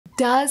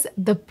Does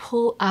the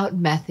pull-out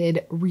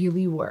method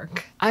really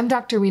work? I'm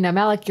Dr. Rena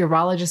Malik,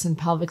 urologist and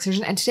pelvic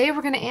surgeon, and today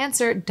we're going to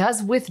answer,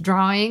 does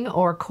withdrawing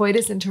or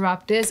coitus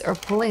interruptus or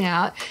pulling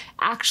out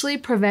actually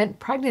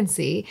prevent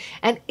pregnancy?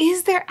 And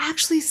is there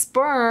actually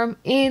sperm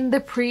in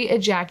the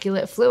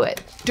pre-ejaculate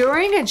fluid?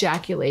 During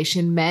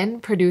ejaculation, men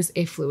produce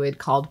a fluid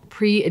called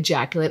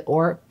pre-ejaculate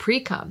or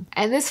precum.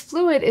 And this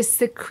fluid is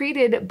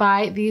secreted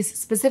by these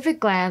specific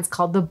glands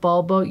called the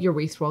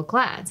bulbourethral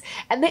glands.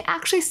 And they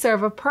actually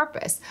serve a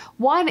purpose.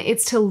 One,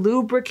 it's to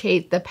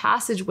lubricate the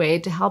passageway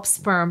to help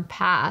sperm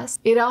pass.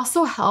 It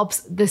also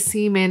helps the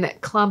semen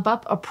clump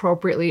up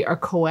appropriately or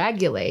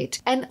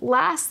coagulate. And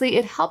lastly,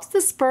 it helps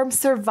the sperm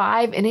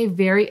survive in a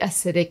very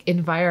acidic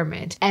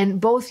environment.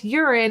 And both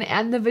urine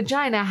and the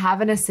vagina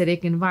have an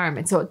acidic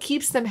environment. So it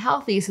keeps them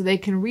healthy so they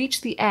can reach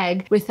the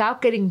egg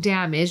without getting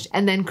damaged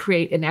and then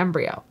create an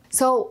embryo.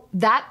 So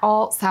that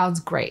all sounds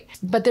great,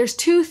 but there's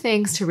two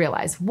things to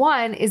realize.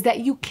 One is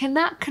that you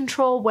cannot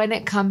control when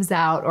it comes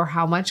out or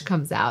how much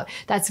comes out.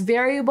 That's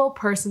variable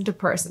person to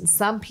person.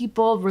 Some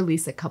people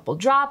release a couple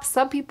drops,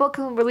 some people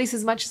can release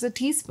as much as a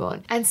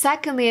teaspoon. And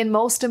secondly, and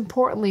most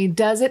importantly,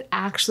 does it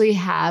actually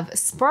have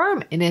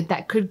sperm in it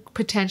that could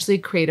potentially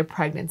create a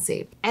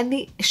pregnancy? And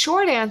the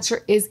short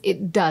answer is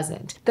it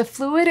doesn't. The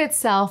fluid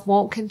itself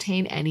won't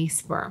contain any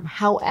sperm.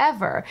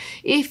 However,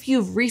 if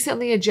you've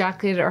recently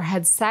ejaculated or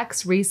had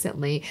sex recently,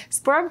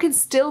 sperm can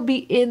still be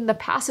in the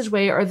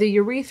passageway or the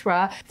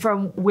urethra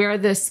from where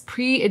this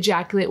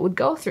pre-ejaculate would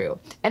go through.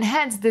 And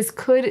hence, this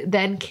could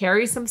then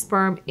carry some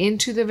sperm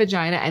into the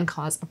vagina and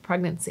cause a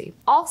pregnancy.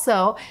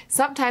 Also,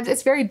 sometimes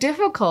it's very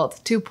difficult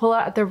to pull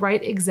out at the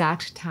right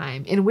exact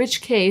time, in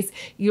which case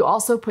you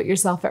also put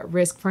yourself at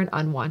risk for an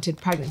unwanted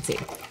pregnancy.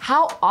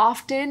 How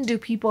often do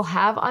people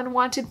have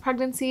unwanted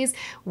pregnancies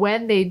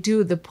when they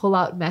do the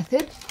pull-out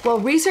method? Well,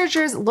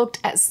 researchers looked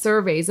at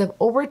surveys of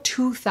over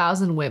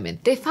 2,000 women.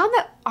 They found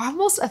that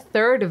almost a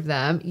third of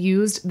them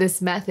used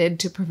this method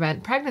to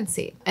prevent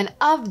pregnancy. And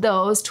of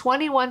those,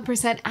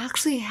 21%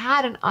 actually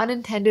had an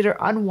unintended or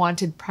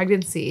unwanted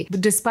pregnancy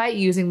despite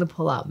using the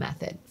pull-out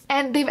method.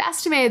 And they've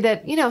estimated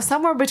that,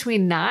 somewhere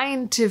between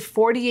 9 to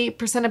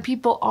 48% of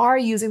people are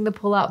using the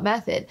pull-out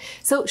method.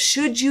 So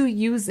should you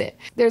use it?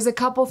 There's a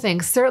couple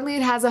things. Certainly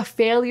it has a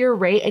failure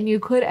rate and you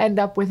could end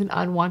up with an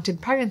unwanted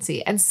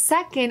pregnancy. And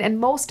second, and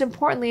most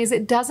importantly, is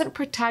it doesn't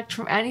protect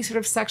from any sort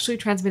of sexually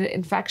transmitted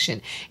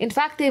infection. In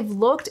fact, they've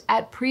looked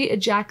at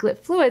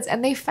pre-ejaculate fluids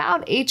and they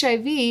found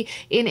HIV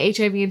in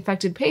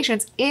HIV-infected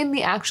patients in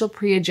the actual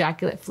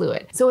pre-ejaculate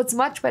fluid. So it's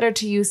much better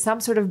to use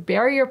some sort of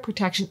barrier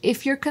protection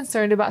if you're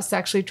concerned about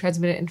sexually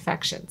transmitted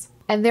infections.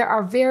 And there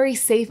are very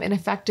safe and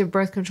effective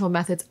birth control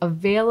methods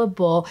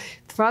available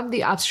from the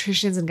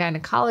obstetricians and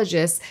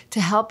gynecologists to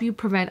help you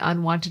prevent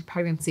unwanted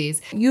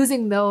pregnancies.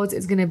 Using those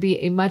is going to be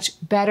a much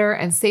better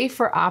and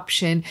safer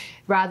option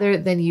rather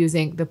than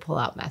using the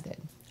pull-out method.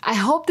 I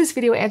hope this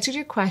video answered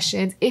your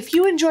questions. If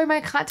you enjoy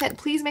my content,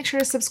 please make sure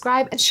to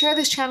subscribe and share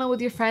this channel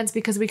with your friends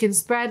because we can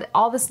spread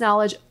all this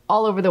knowledge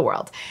all over the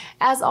world.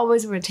 As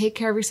always, remember to take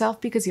care of yourself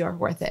because you're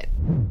worth it.